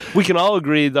We can all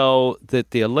agree, though,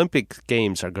 that the Olympic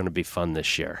Games are going to be fun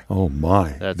this year. Oh,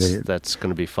 my. That's going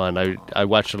to be fun. I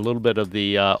watched a little bit of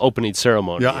the opening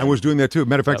ceremony. Yeah, I was doing that, too.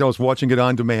 Matter of fact, I was watching it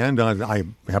on demand. I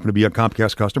happen to be a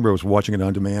Comcast customer. I was watching it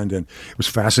on demand, and it was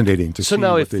fascinating to see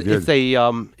what they did.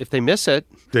 If they miss it,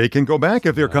 they can go back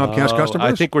if they're Comcast customers.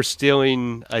 I think we're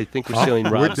stealing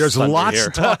Rob's There's thunder lots here.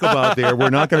 to talk about there. We're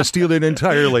not going to steal it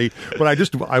entirely, but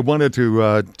I wanted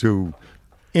to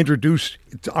introduce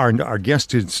our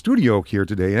guest in studio here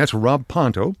today, and that's Rob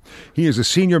Ponto. He is a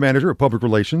senior manager of public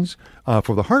relations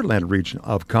for the Heartland region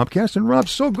of Comcast. And Rob,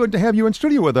 so good to have you in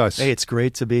studio with us. Hey, it's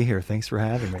great to be here. Thanks for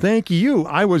having me. Thank you.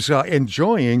 I was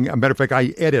enjoying, a matter of fact, I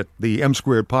edit the M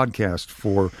Squared podcast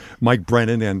for Mike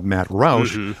Brennan and Matt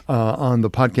Roush on the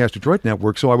Podcast Detroit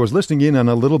Network. So I was listening in on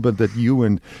a little bit that you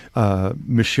and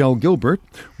Michelle Gilbert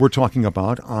were talking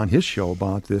about on his show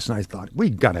about this, and I thought, we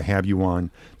got to have you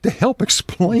on to help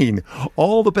explain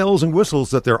all the bells and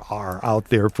whistles that there are out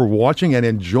there for watching and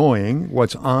enjoying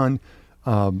what's on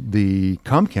the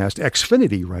Comcast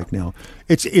Xfinity right now.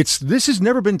 This has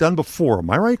never been done before. Am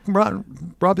I right,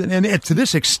 Rob? And to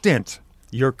this extent.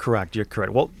 You're correct.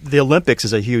 Well, the Olympics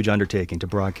is a huge undertaking to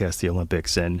broadcast the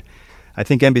Olympics, and I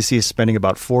think NBC is spending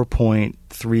about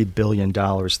 $4.3 billion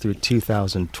through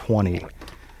 2020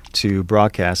 to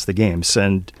broadcast the games.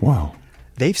 And wow.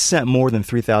 They've sent more than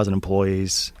 3,000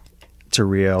 employees to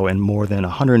Rio and more than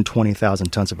 120,000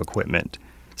 tons of equipment.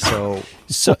 So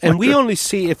and we only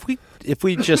see if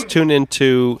we just tune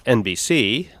into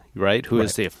NBC, right, who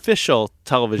is the official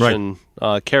television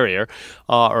carrier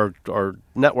or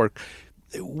network,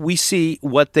 we see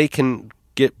what they can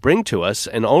bring to us,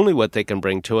 and only what they can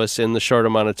bring to us in the short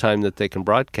amount of time that they can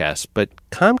broadcast. But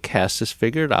Comcast has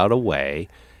figured out a way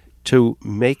to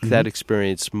make that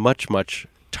experience much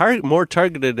more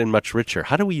targeted and much richer.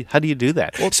 How do you do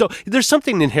that? Well, so there's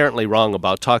something inherently wrong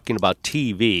about talking about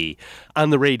TV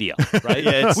on the radio,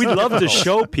 right? We'd love to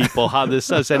show people how this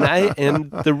does,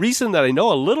 and the reason that I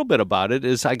know a little bit about it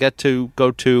is I got to go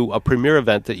to a premiere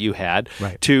event that you had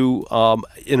to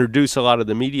introduce a lot of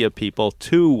the media people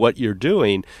to what you're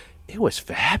doing. It was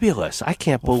fabulous. I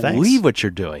can't believe what you're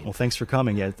doing. Well, thanks for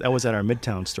coming. Yeah, that was at our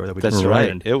Midtown store that we That's just right.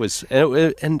 opened. It was,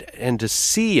 and to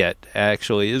see it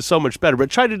actually is so much better. But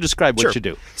try to describe what you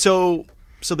do. So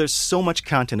there's so much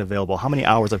content available. How many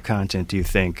hours of content do you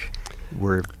think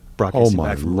we're broadcasting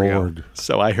back from Rio? Lord.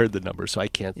 So I heard the number, so I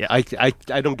can't. Yeah.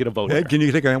 I don't get a vote. Hey, can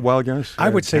you take a wild guess? I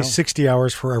would say 60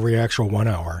 hours for every actual 1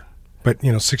 hour. But,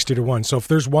 60 to 1. So if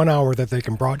there's 1 hour that they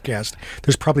can broadcast,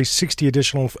 there's probably 60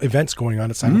 additional events going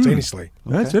on simultaneously.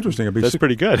 That's interesting. That's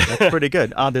pretty good. That's pretty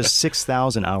good. There's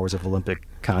 6,000 hours of Olympic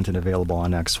content available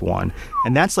on X1.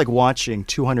 And that's like watching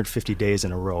 250 days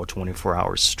in a row, 24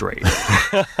 hours straight.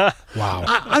 Wow.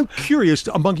 I'm curious,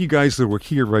 among you guys that were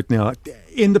here right now,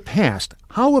 in the past,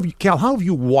 how have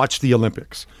you watched the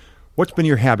Olympics? What's been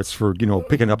your habits for,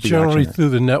 picking up the generally action? Through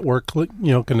the network,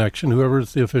 connection,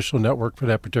 whoever's the official network for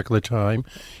that particular time.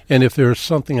 And if there's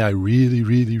something I really,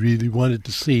 really, really wanted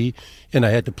to see and I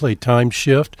had to play time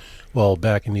shift, well,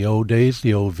 back in the old days,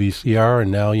 the old VCR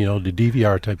and now, the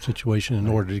DVR type situation in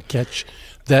order to catch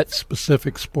that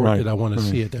specific sport that I want to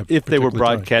see at that If they were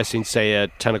particular time. broadcasting, say,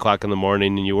 at 10 o'clock in the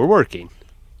morning and you were working.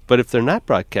 But if they're not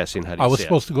broadcasting, how do you I was see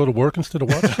supposed to go to work instead of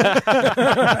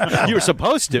watching. You were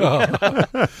supposed to.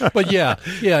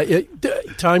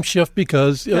 But time shift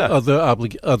because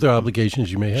other obligations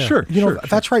you may have. Sure.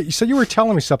 That's right. So you were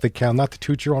telling me something, Cal, not to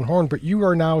toot your own horn, but you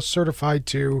are now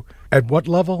certified at what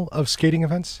level of skating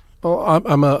events? Oh,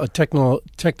 I'm a technical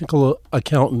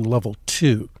accountant level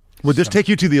 2. Would this take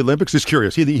you to the Olympics? Just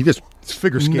curious. He just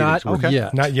figure skating. Not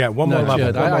yet. Not yet. One more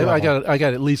level. I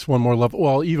got at least one more level.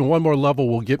 Well, even one more level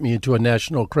will get me into a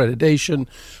national accreditation,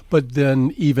 but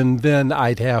then even then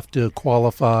I'd have to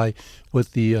qualify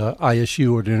with the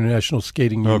ISU or the International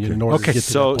Skating Union in order to get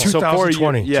to that point. So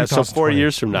 2020. So 4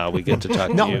 years from now we get to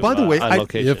talk to Now, you by the way, on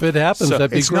location. If it happens,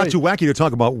 that'd be it's great. not too wacky to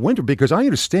talk about winter because I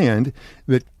understand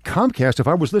that Comcast, if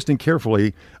I was listening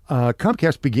carefully,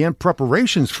 Comcast began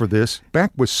preparations for this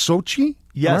back with Sochi.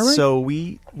 Yes, right? so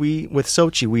we with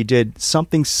Sochi, we did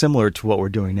something similar to what we're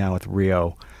doing now with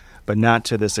Rio, but not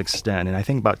to this extent. And I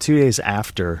think about 2 days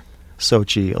after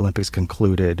Sochi Olympics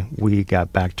concluded, we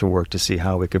got back to work to see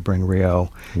how we could bring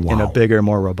Rio in a bigger,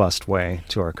 more robust way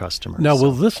to our customers. Now,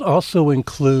 will this also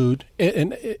include,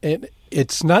 and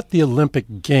it's not the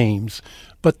Olympic Games,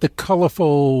 but the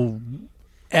colorful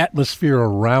atmosphere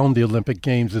around the Olympic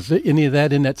Games? Is there any of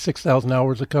that in that 6,000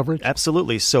 hours of coverage?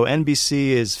 Absolutely. So NBC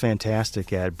is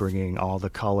fantastic at bringing all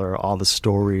the color, all the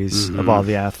stories of all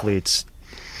the athletes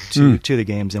to the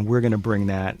games, and we're going to bring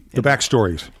that. The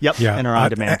backstories. Yep, in our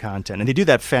on-demand content. And they do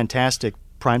that fantastic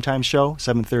primetime show,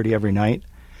 7:30 every night.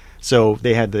 So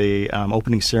they had the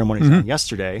opening ceremonies on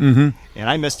yesterday, and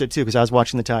I missed it too because I was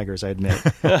watching the Tigers, I admit.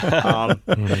 But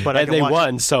they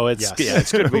won, so it's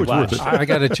it's good to be watched. I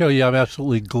got to tell you, I'm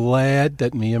absolutely glad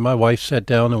that me and my wife sat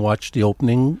down and watched the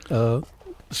opening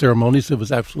ceremonies. It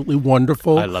was absolutely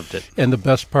wonderful. I loved it. And the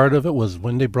best part of it was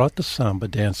when they brought the samba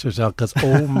dancers out, because,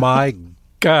 oh, my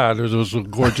God, those were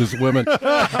gorgeous women.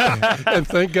 And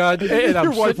thank God. And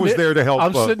your wife was there to help.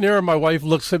 I'm sitting there, and my wife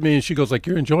looks at me, and she goes like,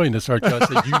 "You're enjoying this, aren't you?" I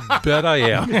said, "You bet I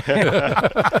am."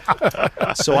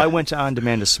 So I went to On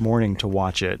Demand this morning to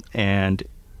watch it, and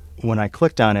when I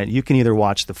clicked on it, you can either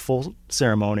watch the full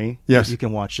ceremony. Yes. You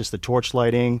can watch just the torch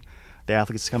lighting, the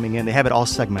athletes coming in. They have it all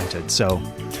segmented. So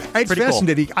it's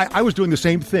fascinating. Cool. I was doing the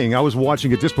same thing. I was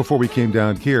watching it just before we came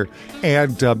down here,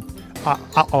 and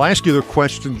I'll ask you the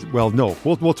question. Well, no,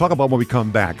 we'll talk about when we come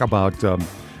back about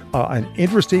an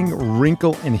interesting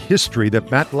wrinkle in history that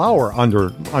Matt.floor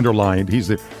underlined. He's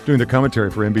doing the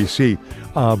commentary for NBC.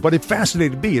 But it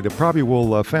fascinated me, and it probably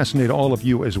will fascinate all of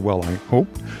you as well, I hope.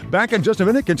 Back in just a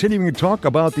minute, continuing to talk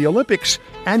about the Olympics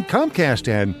and Comcast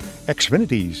and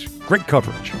Xfinity's great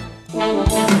coverage.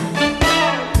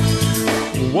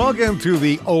 Welcome to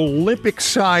the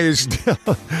Olympic-sized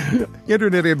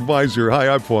Internet Advisor. Hi,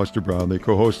 I'm Foster Brown, the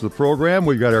co-host of the program.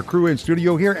 We've got our crew in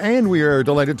studio here, and we are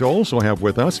delighted to also have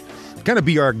with us, kind of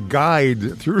be our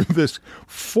guide through this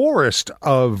forest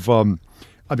of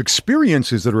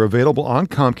experiences that are available on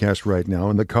Comcast right now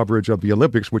in the coverage of the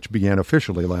Olympics, which began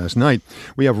officially last night.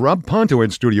 We have Rob Ponto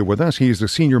in studio with us. He's the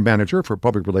senior manager for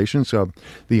public relations of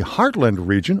the Heartland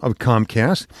region of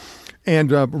Comcast.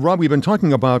 And, Rob, we've been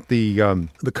talking about the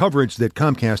coverage that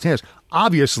Comcast has.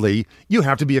 Obviously, you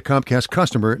have to be a Comcast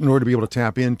customer in order to be able to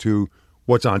tap into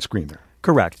what's on screen there.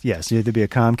 Correct, yes. You have to be a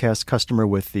Comcast customer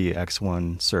with the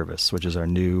X1 service, which is our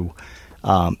new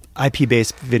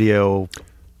IP-based video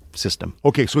system.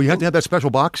 Okay, so you have to have that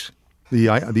special box, the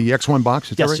X1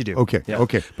 box? Is that right? Yes, you do. Okay, Yeah.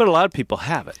 okay. But a lot of people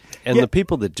have it. And the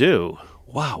people that do,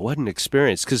 wow, what an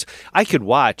experience. Because I could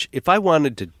watch, if I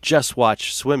wanted to just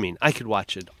watch swimming, I could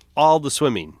watch it. All the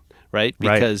swimming, right?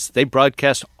 Because they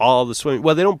broadcast all the swimming.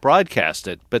 Well, they don't broadcast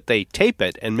it, but they tape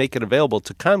it and make it available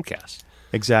to Comcast.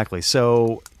 Exactly.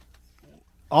 So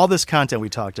all this content we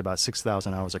talked about,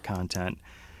 6,000 hours of content,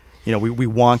 you know, we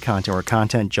want content. We're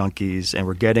content junkies, and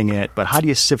we're getting it. But how do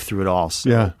you sift through it all?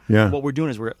 So yeah. What we're doing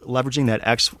is we're leveraging that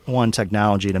X1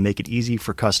 technology to make it easy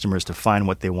for customers to find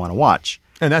what they want to watch.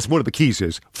 And that's one of the keys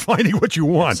is finding what you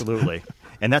want. Absolutely.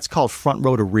 And that's called Front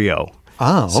Row to Rio.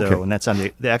 Ah, okay. So, and that's on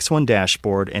the X1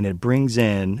 dashboard, and it brings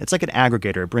in, it's like an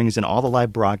aggregator. It brings in all the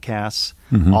live broadcasts,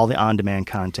 all the on-demand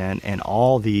content, and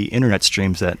all the internet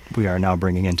streams that we are now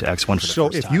bringing into X1 for the first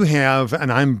time. So if you have,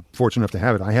 and I'm fortunate enough to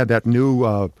have it, I had that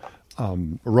new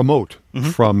remote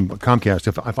from Comcast.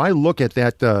 If I look at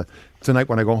that tonight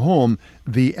when I go home,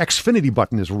 the Xfinity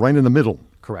button is right in the middle.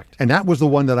 Correct. And that was the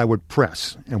one that I would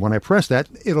press. And when I press that,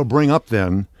 it'll bring up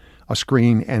then a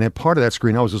screen, and at part of that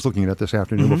screen, I was just looking at it this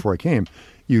afternoon before I came,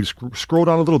 you scroll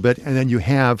down a little bit, and then you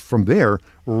have, from there,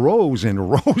 rows and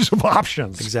rows of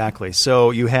options. Exactly.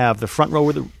 So you have the Front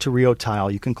Row to Rio tile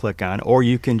you can click on, or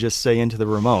you can just say into the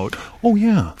remote, oh,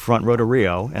 yeah, Front Row to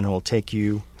Rio, and it will take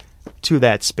you to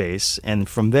that space. And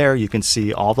from there, you can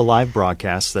see all the live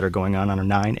broadcasts that are going on our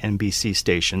 9 NBC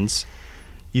stations.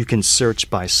 You can search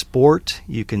by sport.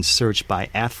 You can search by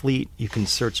athlete. You can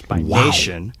search by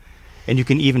nation. And you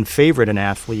can even favorite an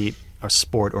athlete, a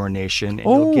sport, or a nation,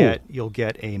 and you'll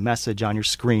get a message on your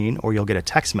screen, or you'll get a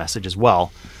text message as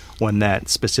well when that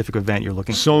specific event you're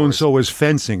looking for. So and so is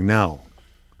fencing now.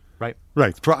 Right.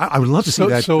 Right. I would love to see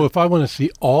that. So if I want to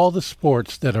see all the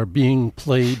sports that are being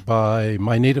played by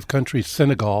my native country,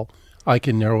 Senegal, I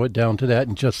can narrow it down to that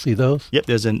and just see those? Yep,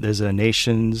 there's a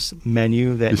nations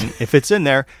menu that if it's in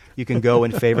there, you can go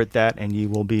and favorite that, and you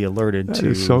will be alerted to.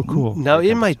 That is so cool. Now,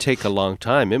 it might take a long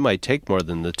time. It might take more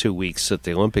than the 2 weeks that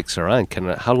the Olympics are on.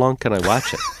 How long can I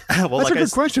watch it? Well, that's a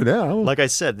good question, yeah. Like I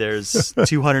said, there's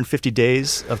 250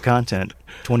 days of content,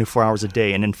 24 hours a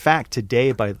day. And in fact,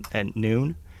 today at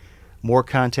noon, more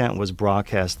content was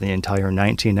broadcast than the entire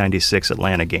 1996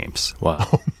 Atlanta Games. Wow.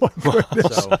 Oh, my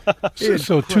goodness.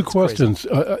 So two questions,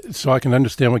 so I can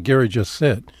understand what Gary just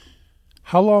said.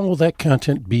 How long will that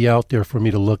content be out there for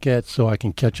me to look at so I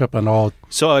can catch up on all?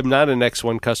 So I'm not an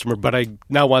X1 customer, but I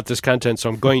now want this content, so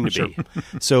I'm going to be.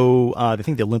 So I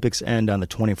think the Olympics end on the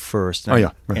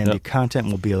 21st. And the content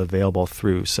will be available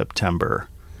through September.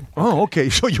 Oh, okay.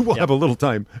 So you will have a little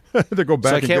time to go back.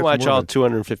 So I and can't get watch more all of it.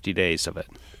 250 days of it.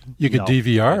 You could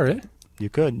DVR it. You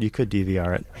could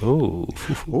DVR it. Ooh.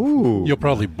 You'll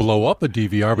probably blow up a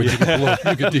DVR, but you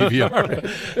can DVR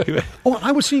it. Oh,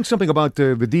 I was seeing something about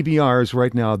the DVRs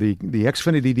right now. The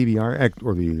Xfinity DVR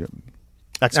or the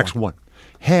X1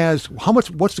 has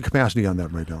what's the capacity on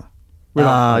that right now?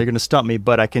 You're going to stump me,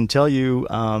 but I can tell you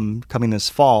coming this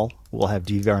fall, we'll have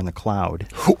DVR in the cloud,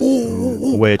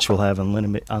 which will have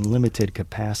unlimited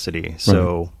capacity.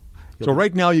 So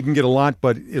right now you can get a lot,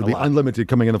 but it'll be unlimited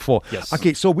coming in the fall. Yes.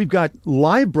 Okay, so we've got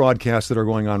live broadcasts that are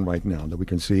going on right now that we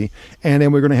can see, and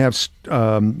then we're going to have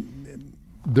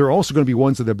there are also going to be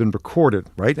ones that have been recorded,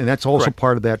 right? And that's also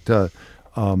part of that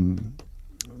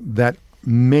that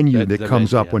menu that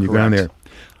comes up when you go down there.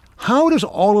 How does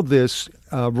all of this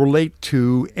relate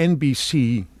to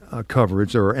NBC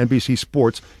coverage or NBC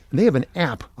Sports? And they have an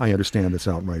app, I understand, that's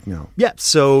out right now. Yeah.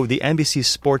 So the NBC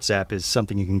Sports app is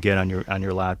something you can get on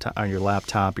your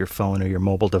laptop, your phone, or your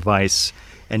mobile device.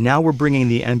 And now we're bringing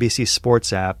the NBC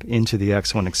Sports app into the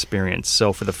X1 experience.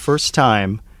 So for the first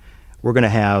time, we're going to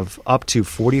have up to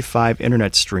 45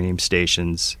 internet stream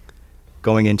stations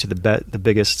going into the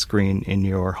biggest screen in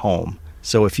your home.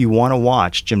 So if you want to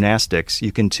watch gymnastics,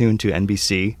 you can tune to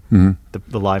NBC,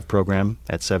 the live program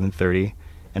at 7:30,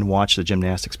 and watch the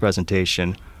gymnastics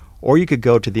presentation. Or you could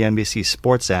go to the NBC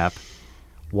Sports app,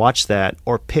 watch that,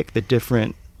 or pick the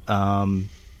different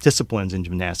disciplines in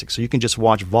gymnastics. So you can just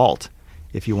watch vault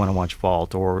if you want to watch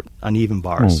vault or uneven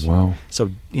bars. Oh, wow. So,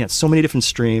 so many different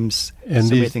streams, and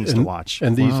many things to watch.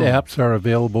 And these apps are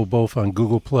available both on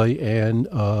Google Play and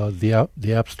the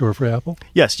App Store for Apple?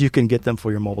 Yes, you can get them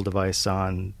for your mobile device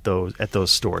at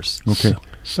those stores. Okay.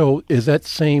 So is that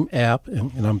same app,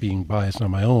 and I'm being biased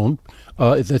on my own,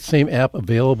 is that same app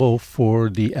available for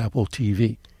the Apple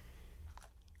TV?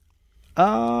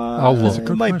 I'll look.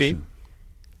 It might be.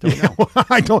 Don't know.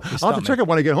 I'll have to check it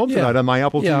when I get home tonight on my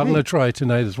Apple TV. Yeah, I'm going to try it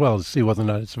tonight as well to see whether or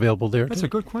not it's available there. That's a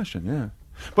good question, yeah.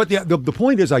 But the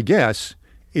point is, I guess,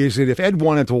 is that if Ed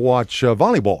wanted to watch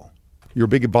volleyball, you're a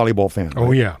big volleyball fan, right?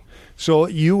 Oh, yeah. So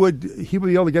he would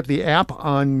be able to get the app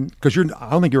on, because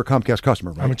I don't think you're a Comcast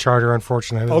customer, right? I'm a Charter,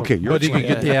 unfortunately. Okay. But he can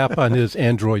get the app on his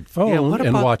Android phone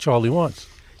and watch all he wants.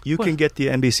 You can get the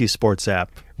NBC Sports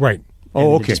app. Right.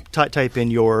 Oh, okay. Just type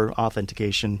in your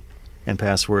authentication and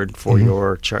password for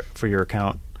your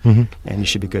account, and you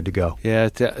should be good to go. Yeah,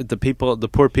 the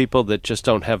poor people that just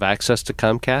don't have access to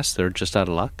Comcast, they're just out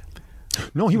of luck.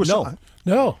 No, he was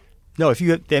No. If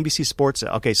you have the NBC Sports,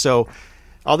 okay, so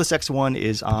all this X1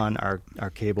 is on our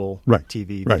cable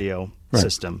TV video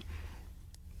system.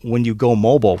 When you go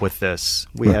mobile with this,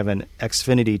 we have an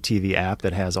Xfinity TV app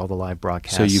that has all the live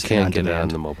broadcasts. So you can't get it on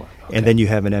the mobile. Okay. And then you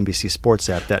have an NBC Sports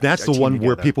app. That's the one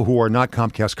where people who are not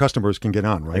Comcast customers can get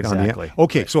on, right? Exactly.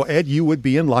 Okay, so Ed, you would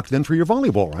be in luck then for your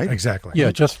volleyball, right? Exactly.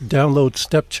 Yeah, just download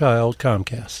Stepchild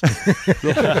Comcast.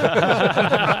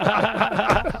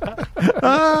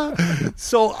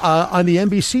 So on the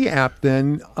NBC app,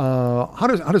 then how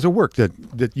does it work?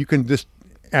 That you can just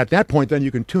at that point then you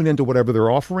can tune into whatever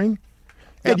they're offering,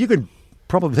 and you could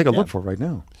probably take a look for it right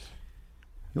now.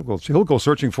 He'll go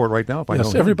searching for it right now.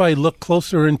 Yes, everybody look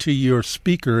closer into your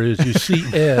speaker as you see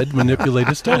Ed manipulate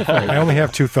his telephone. I only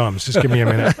have two thumbs. Just give me a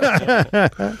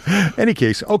minute. Any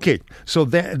case, okay. So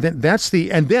that's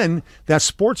and then that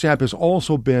sports app has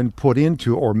also been put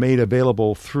into or made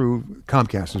available through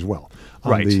Comcast as well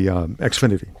on the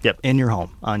Xfinity. Yep, in your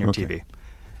home on your TV.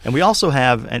 And we also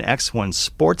have an X1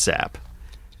 Sports app.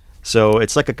 So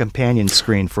it's like a companion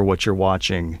screen for what you're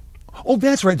watching. Oh,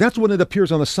 that's right. That's when it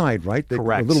appears on the side, right?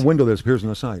 Correct. The little window that appears on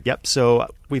the side. Yep. So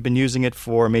we've been using it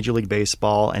for Major League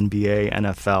Baseball, NBA,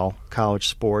 NFL, college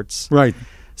sports. Right.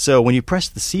 So when you press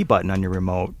the C button on your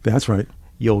remote, that's right,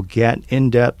 you'll get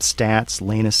in-depth stats,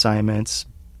 lane assignments,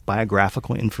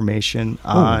 biographical information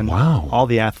on all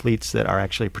the athletes that are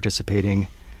actually participating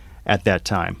at that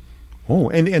time. Oh,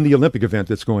 and the Olympic event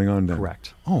that's going on there.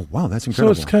 Correct. Oh, wow, that's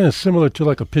incredible. So it's kind of similar to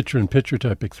like a picture-in-picture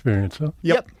type experience, huh?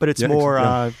 Yep, but it's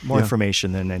more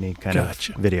information than any kind of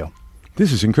video.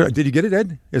 This is incredible. Did you get it,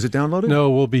 Ed? Is it downloaded? No,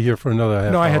 we'll be here for another half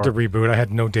hour. No, I had to reboot. I had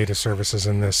no data services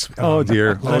in this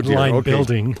line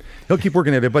building. He'll keep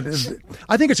working at it. But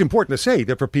I think it's important to say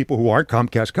that for people who aren't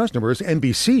Comcast customers,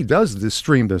 NBC does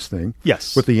stream this thing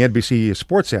with the NBC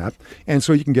Sports app. And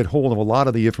so you can get hold of a lot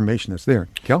of the information that's there.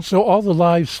 Kel? So all the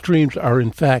live streams are,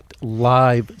 in fact,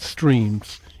 live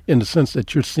streams in the sense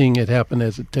that you're seeing it happen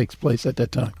as it takes place at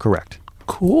that time. Correct.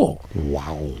 Cool.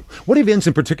 Wow. What events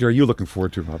in particular are you looking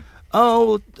forward to, Rob?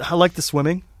 Oh, I like the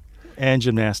swimming And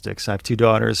gymnastics. I have 2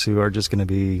 daughters who are just going to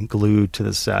be glued to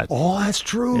the set. Oh, that's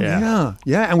true. Yeah.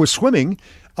 And with swimming,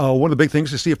 one of the big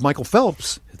things is to see if Michael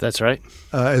Phelps. That's right.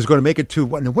 Is going to make it to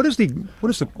what is the?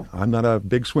 I'm not a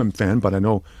big swim fan, but I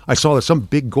know I saw there's some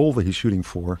big goal that he's shooting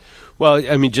for. Well,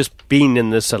 I mean, just being in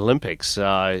this Olympics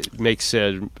makes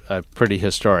it pretty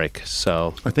historic.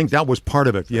 So I think that was part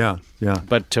of it. Yeah.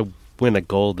 But to win a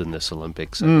gold in this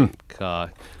Olympics, I think,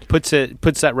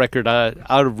 puts that record out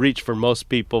of reach for most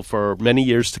people for many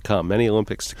years to come, many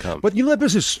Olympics to come. But that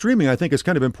business streaming, I think, is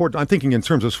kind of important. I'm thinking in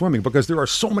terms of swimming because there are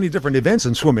so many different events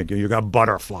in swimming. You got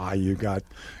butterfly, you got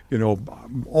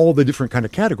all the different kind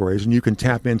of categories, and you can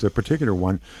tap into a particular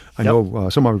one. I know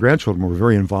some of my grandchildren were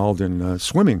very involved in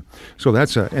swimming, so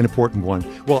that's an important one.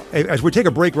 Well, as we take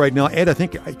a break right now, Ed, I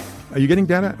think, are you getting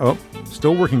data? Oh,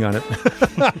 still working on it.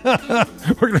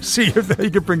 We're going to see if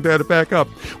you can bring data back up.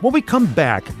 When we come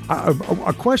back,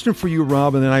 a question for you,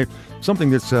 Rob, and then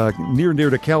something that's near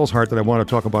to Cal's heart that I want to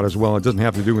talk about as well. It doesn't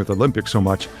have to do with the Olympics so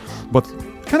much, but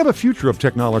kind of a future of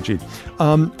technology.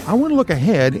 I want to look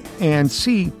ahead and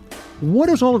see what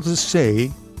does all of this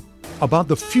say about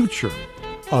the future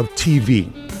of TV,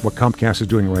 what Comcast is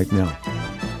doing right now.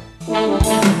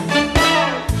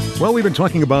 Well, we've been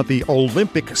talking about the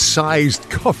Olympic-sized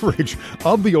coverage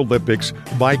of the Olympics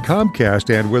by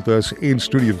Comcast, and with us in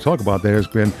studio to talk about that has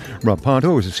been Rob Ponto,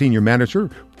 who's a senior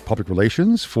manager, public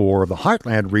relations for the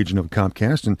Heartland region of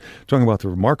Comcast, and talking about the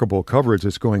remarkable coverage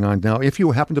that's going on now. If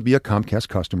you happen to be a Comcast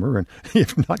customer, and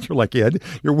if not, you're like Ed,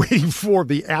 you're waiting for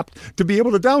the app to be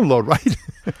able to download, right?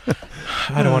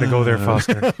 I don't want to go there,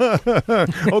 Foster.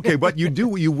 Okay, but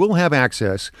you will have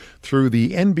access through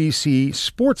the NBC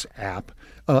Sports app.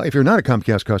 If you're not a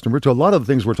Comcast customer, to a lot of the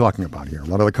things we're talking about here. A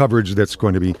lot of the coverage that's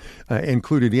going to be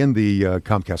included in the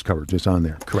Comcast coverage is on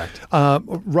there. Correct.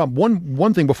 Rob,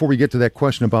 one thing before we get to that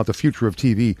question about the future of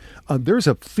TV, there's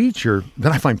a feature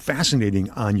that I find fascinating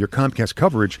on your Comcast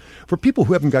coverage for people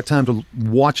who haven't got time to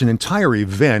watch an entire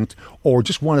event or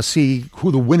just want to see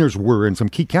who the winners were in some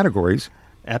key categories.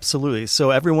 Absolutely. So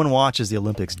everyone watches the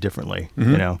Olympics differently.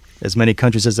 As many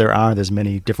countries as there are, there's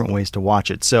many different ways to watch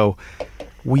it. So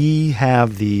we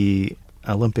have the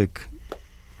Olympic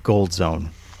Gold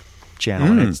Zone channel.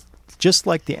 And it's just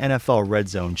like the NFL Red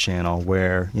Zone channel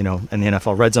where, in the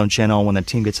NFL Red Zone channel, when the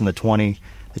team gets in the 20,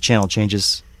 the channel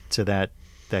changes to that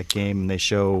game and they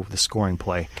show the scoring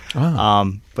play.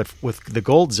 But with the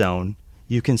Gold Zone,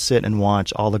 you can sit and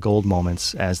watch all the gold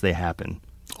moments as they happen.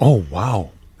 Oh,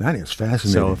 wow. That is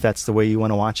fascinating. So if that's the way you want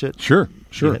to watch it, sure,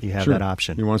 you have that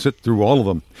option. You want to sit through all of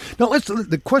them. Now,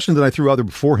 the question that I threw out there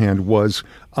beforehand was,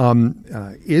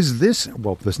 is this,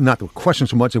 well, this not the question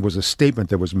so much, it was a statement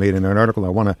that was made in an article I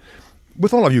want to,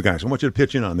 with all of you guys, I want you to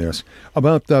pitch in on this,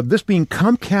 about this being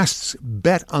Comcast's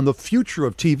bet on the future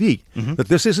of TV, that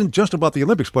this isn't just about the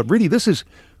Olympics, but really this is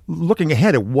looking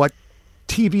ahead at what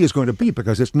TV is going to be,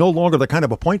 because it's no longer the kind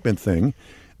of appointment thing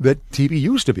that TV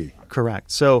used to be. Correct.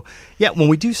 So, when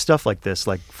we do stuff like this,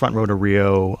 like Front Row to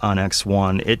Rio on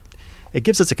X1, it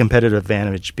gives us a competitive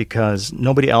advantage because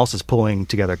nobody else is pulling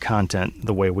together content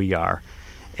the way we are.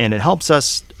 And it helps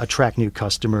us attract new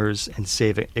customers and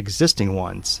save existing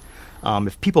ones.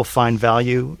 If people find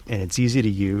value and it's easy to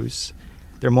use,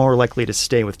 they're more likely to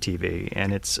stay with TV,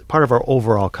 and it's part of our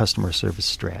overall customer service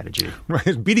strategy.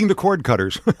 Right, beating the cord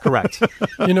cutters. Correct.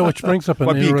 Which brings up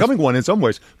an becoming one in some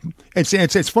ways.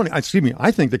 It's funny. Excuse me. I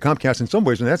think that Comcast, in some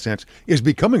ways, in that sense, is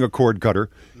becoming a cord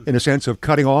cutter in a sense of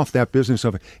cutting off that business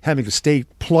of having to stay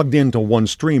plugged into one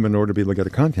stream in order to be able to get the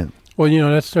content. Well,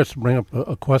 that starts to bring up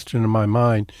a question in my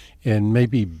mind, and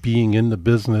maybe being in the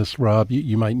business, Rob,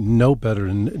 you might know better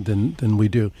than we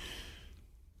do.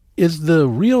 Is the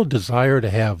real desire to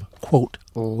have, quote,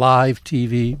 live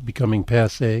TV becoming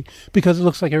passé? Because it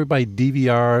looks like everybody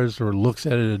DVRs or looks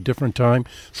at it at a different time.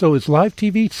 So is live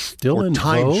TV still in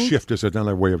time vogue? Shift is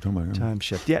another way of talking about it. Time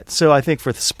shift. Yeah. So I think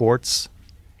for the sports,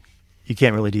 you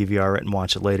can't really DVR it and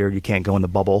watch it later. You can't go in the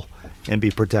bubble and be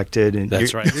protected. And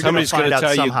that's right. Somebody's going to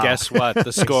tell you, guess what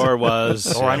the score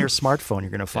was. Or on your smartphone,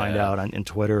 you're going to find out in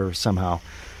Twitter or somehow.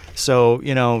 So,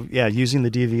 using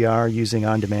the DVR, using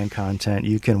on-demand content,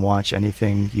 you can watch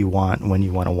anything you want when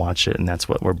you want to watch it, and that's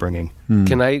what we're bringing.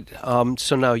 Can I?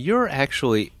 So now you're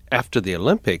actually, after the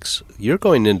Olympics, you're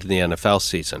going into the NFL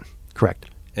season. Correct.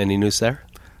 Any news there?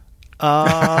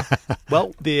 Well,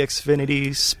 the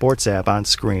Xfinity Sports app on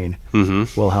screen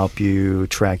will help you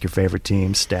track your favorite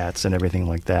team, stats, and everything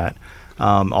like that.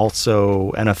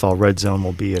 Also, NFL Red Zone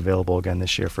will be available again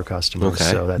this year for customers,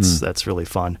 so that's really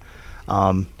fun.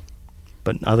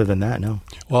 But other than that, no.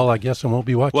 Well, I guess I won't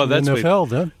be watching NFL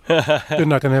then. They're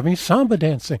not going to have any samba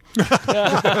dancing.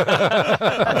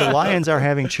 The Lions are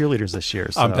having cheerleaders this year.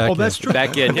 So. I'm back in. That's true.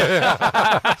 Back in.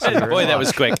 Boy, that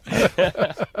was quick.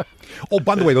 Oh,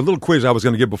 by the way, the little quiz I was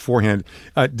going to give beforehand.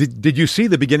 Did you see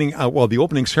the beginning? The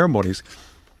opening ceremonies.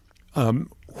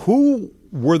 Who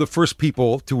were the first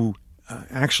people to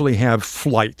actually have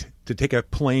flight, to take a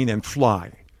plane and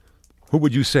fly? Who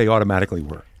would you say automatically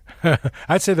were?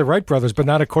 I'd say the Wright brothers, but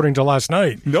not according to last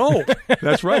night. No,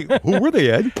 that's right. Who were they,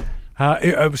 Ed?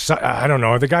 I don't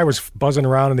know. The guy was buzzing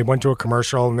around, and they went to a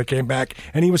commercial, and they came back,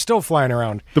 and he was still flying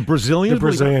around. The Brazilian? The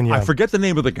Brazilian, yeah. I forget the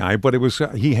name of the guy, but it was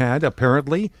he had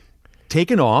apparently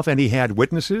taken off, and he had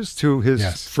witnesses to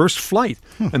his first flight.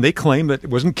 And they claim that it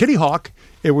wasn't Kitty Hawk.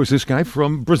 It was this guy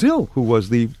from Brazil who was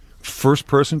the first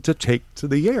person to take to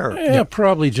the air. Yeah,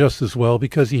 probably just as well,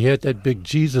 because he had that big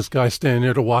Jesus guy standing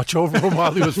there to watch over him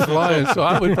while he was flying. So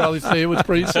I would probably say it was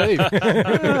pretty safe.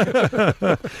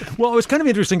 Well, it's kind of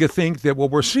interesting to think that what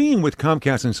we're seeing with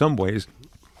Comcast in some ways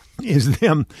is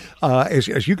them,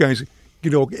 as you guys,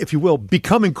 if you will,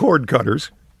 becoming cord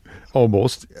cutters.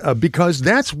 Almost, because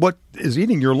that's what is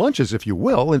eating your lunches, if you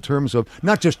will, in terms of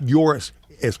not just yours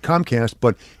as Comcast,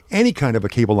 but any kind of a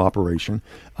cable operation.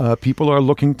 People are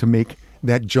looking to make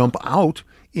that jump out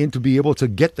and to be able to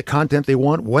get the content they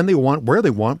want, when they want, where they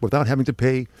want, without having to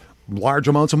pay large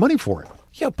amounts of money for it.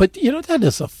 Yeah, but, that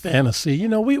is a fantasy.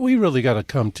 We really got to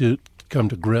come to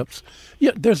grips.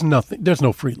 Yeah, there's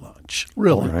no free lunch,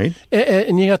 really. All right.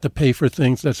 And you have to pay for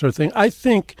things, that sort of thing. I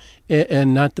think,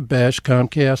 and not to bash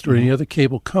Comcast or any other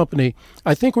cable company,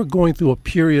 I think we're going through a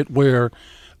period where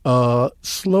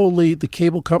slowly the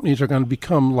cable companies are going to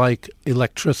become like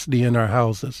electricity in our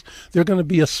houses. They're going to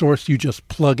be a source you just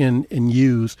plug in and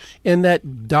use, and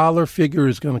that dollar figure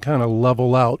is going to kind of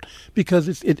level out because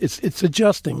it's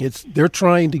adjusting. They're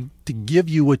trying to give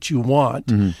you what you want,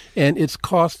 and it's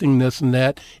costing this and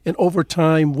that. And over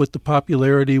time, with the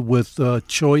popularity, with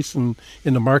choice in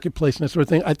the marketplace and that sort of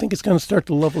thing, I think it's going to start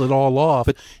to level it all off,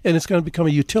 and it's going to become a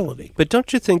utility. But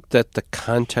don't you think that the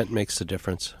content makes a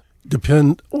difference?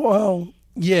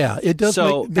 Yeah, it does.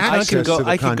 So make the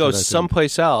I could go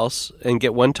someplace else and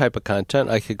get one type of content.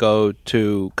 I could go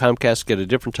to Comcast, get a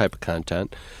different type of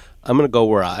content. I'm going to go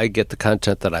where I get the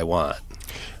content that I want.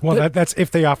 Well, that's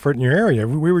if they offer it in your area.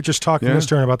 We were just talking this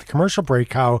during about the commercial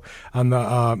break, how on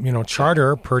the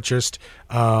Charter purchased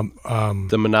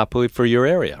the monopoly for your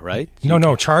area, right?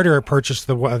 No, Charter purchased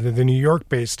the New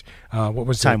York-based what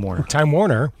was Time Warner. Time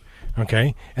Warner.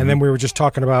 Okay, and then we were just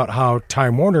talking about how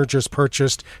Time Warner just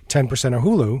purchased 10% of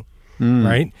Hulu,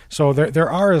 right? So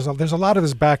there's a lot of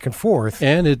this back and forth,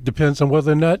 and it depends on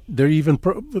whether or not they're even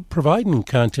providing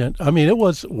content. I mean, it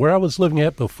was where I was living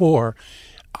at before.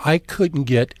 I couldn't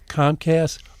get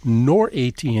Comcast nor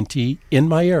AT&T in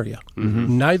my area,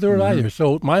 neither or either.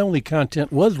 So my only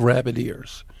content was rabbit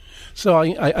ears. So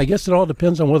I guess it all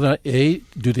depends on whether or not, A,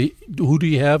 who do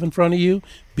you have in front of you?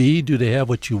 B, do they have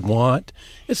what you want?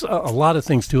 It's a lot of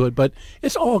things to it, but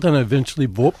it's all going to eventually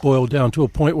boil down to a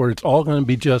point where it's all going to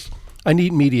be just, I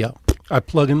need media. I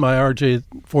plug in my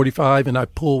RJ45 and I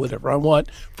pull whatever I want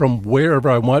from wherever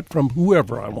I want, from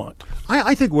whoever I want.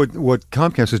 I think what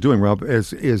Comcast is doing, Rob,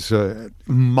 is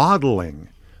modeling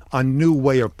a new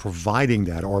way of providing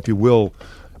that, or if you will,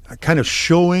 kind of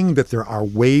showing that there are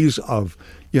ways of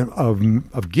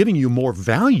giving you more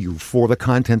value for the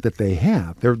content that they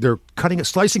have. They're cutting it,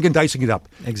 slicing and dicing it up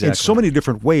in so many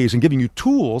different ways and giving you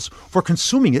tools for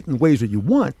consuming it in ways that you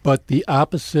want. But the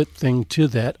opposite thing to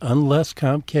that, unless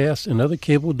Comcast and other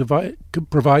cable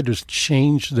providers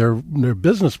change their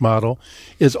business model,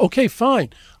 is, okay, fine,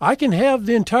 I can have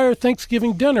the entire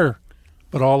Thanksgiving dinner,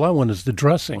 but all I want is the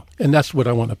dressing, and that's what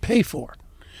I want to pay for.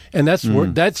 And that's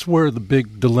where the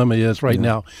big dilemma is right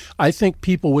now. I think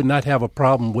people would not have a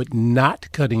problem with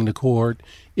not cutting the cord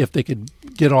if they could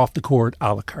get off the cord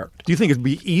a la carte. Do you think it'd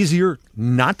be easier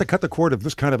not to cut the cord if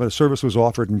this kind of a service was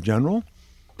offered in general?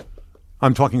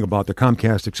 I'm talking about the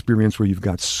Comcast experience where you've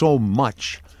got so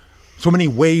many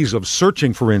ways of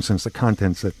searching, for instance, the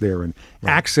contents that there and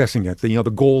accessing it. The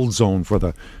gold zone for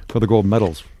the gold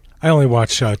medals. I only watch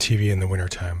TV in the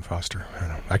wintertime, Foster.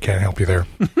 I can't help you there.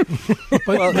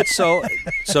 Well,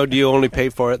 so do you only pay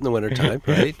for it in the wintertime,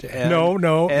 right? And,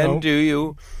 No. And do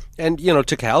you? And,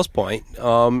 to Cal's point,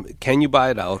 can you buy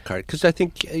it a la carte? Because I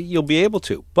think you'll be able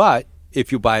to. But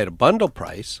if you buy at a bundle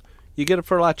price, you get it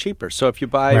for a lot cheaper. So if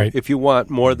you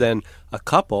want more than a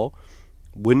couple,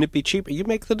 wouldn't it be cheaper? You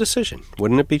make the decision.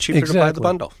 Wouldn't it be cheaper to buy the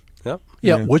bundle?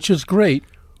 Yeah, which is great.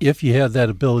 if you have that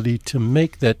ability to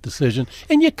make that decision,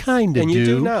 and you kind of do. And you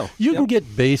do now. You can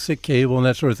get basic cable and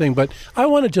that sort of thing, but I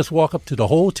want to just walk up to the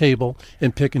whole table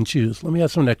and pick and choose. Let me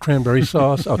have some of that cranberry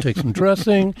sauce. I'll take some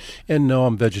dressing, and no,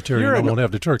 I'm vegetarian. I won't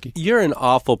have the turkey. You're an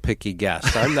awful picky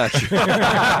guest. I'm not sure.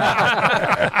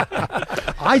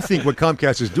 I think what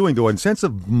Comcast is doing, though, in sense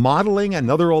of modeling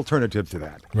another alternative to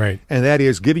that. Right. And that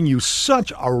is giving you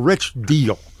such a rich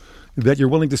deal that you're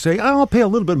willing to say, I'll pay a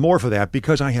little bit more for that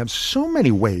because I have so many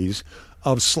ways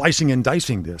of slicing and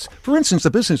dicing this. For instance, the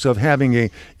business of having a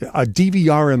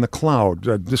DVR in the cloud.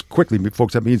 Just quickly,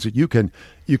 folks, that means that you can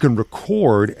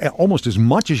record almost as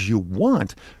much as you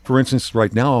want. For instance,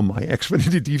 right now on my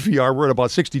Xfinity DVR, we're at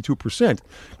about 62%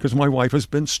 because my wife has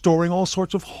been storing all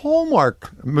sorts of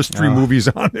Hallmark mystery movies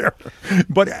on there.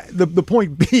 But the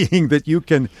point being that you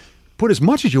can put as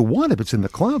much as you want if it's in the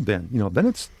cloud. Then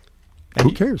it's.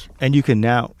 Who cares? And you can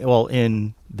now,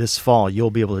 in this fall,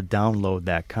 you'll be able to download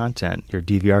that content, your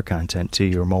DVR content, to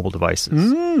your mobile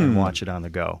devices and watch it on the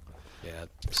go. Yeah.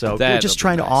 So they're just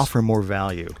trying to offer more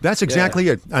value. That's exactly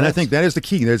it. And I think that is the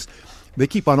key. They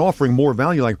keep on offering more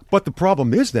value. But the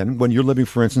problem is then, when you're living,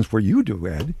 for instance, where you do,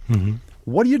 Ed,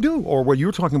 what do you do? Or when you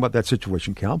were talking about that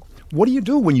situation, Cal, what do you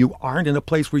do when you aren't in a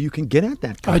place where you can get at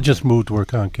that? I just moved to where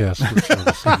Comcast is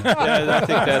servicing. Yeah, I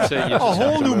think that's it. A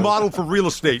whole new model for real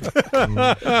estate.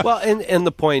 Well, and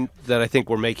the point that I think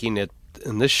we're making it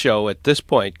in this show at this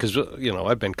point, because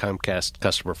I've been Comcast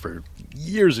customer for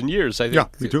years and years. I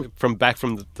think me too. From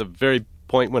the very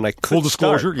point when I could full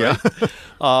disclosure, start,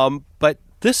 right? But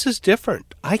this is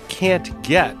different. I can't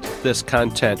get this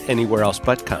content anywhere else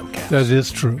but Comcast. That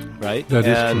is true. Right? That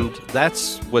is true. And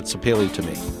that's what's appealing to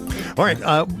me. All right,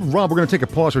 Rob, we're going to take a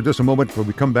pause for just a moment. When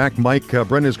we come back, Mike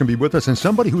Brennan is going to be with us, and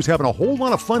somebody who's having a whole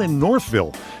lot of fun in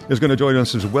Northville is going to join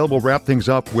us as well. We'll wrap things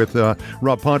up with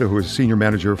Rob Ponto, who is Senior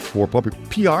Manager for Public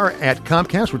PR at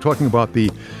Comcast. We're talking about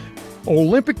the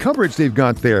Olympic coverage they've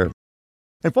got there.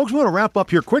 And folks, we want to wrap up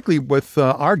here quickly with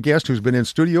our guest who's been in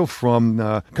studio from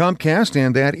Comcast,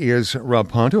 and that is Rob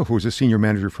Ponto, who's a Senior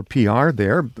Manager for PR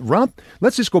there. Rob,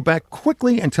 let's just go back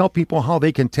quickly and tell people how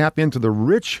they can tap into the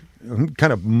rich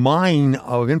kind of mine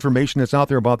of information that's out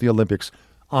there about the Olympics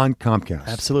on Comcast.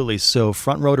 Absolutely. So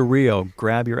front row to Rio,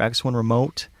 grab your X1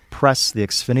 remote, press the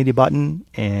Xfinity button,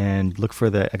 and look for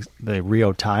the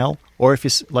Rio tile. Or if you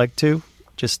like to,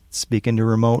 just speak into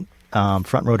remote.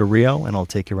 Front row to Rio, and it'll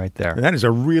take you right there. And that is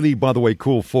a really, by the way,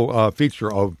 cool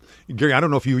feature of Gary. I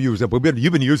don't know if you use that, but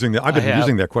you've been using that. I've been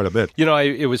using that quite a bit.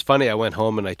 It was funny. I went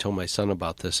home and I told my son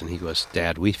about this, and he goes,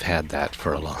 "Dad, we've had that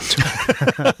for a long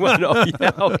time."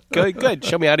 Well, good.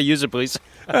 Show me how to use it, please.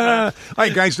 All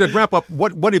right, guys. To wrap up,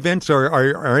 what events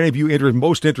are any of you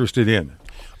most interested in?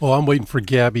 Oh, I'm waiting for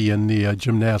Gabby in the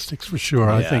gymnastics for sure.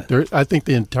 Yeah. I think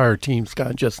the entire team's got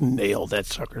to just nail that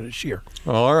sucker this year.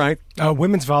 All right.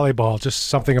 Women's volleyball, just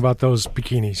something about those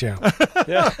bikinis,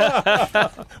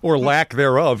 or lack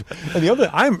thereof. And the other,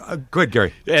 go ahead,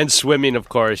 Gary. And swimming, of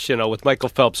course. With Michael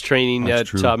Phelps training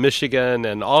at Michigan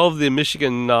and all of the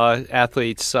Michigan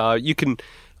athletes, you can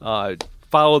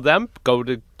follow them. Go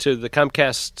to the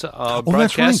Comcast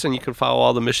broadcast, and you can follow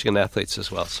all the Michigan athletes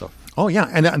as well. So. Oh, yeah.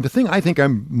 And the thing I think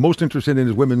I'm most interested in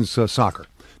is women's soccer,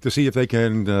 to see if they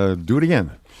can do it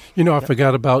again. I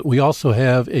forgot about, we also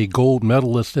have a gold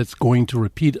medalist that's going to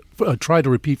try to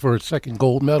repeat for her second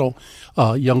gold medal,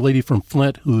 a young lady from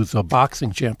Flint who's a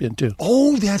boxing champion, too.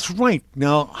 Oh, that's right.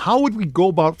 Now, how would we go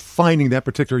about finding that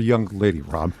particular young lady,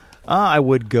 Rob? I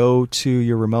would go to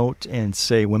your remote and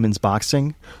say women's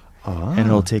boxing. And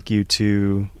it'll take you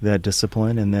to that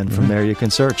discipline, and then from there you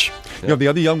can search. The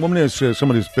other young woman is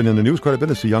someone who's been in the news quite a bit.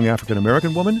 It's a young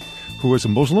African-American woman who is a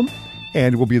Muslim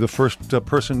and will be the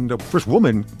first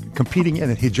woman competing in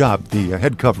a hijab, the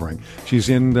head covering. She's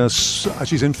in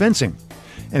fencing.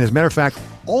 And as a matter of fact,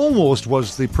 almost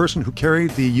was the person who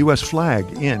carried the U.S. flag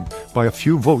in. By a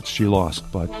few votes she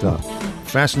lost, but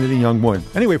fascinating young woman.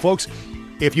 Anyway, folks,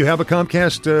 if you have a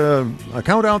Comcast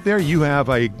account out there, you have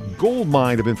a gold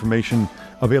mine of information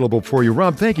available for you.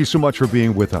 Rob, thank you so much for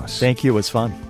being with us. Thank you. It was fun.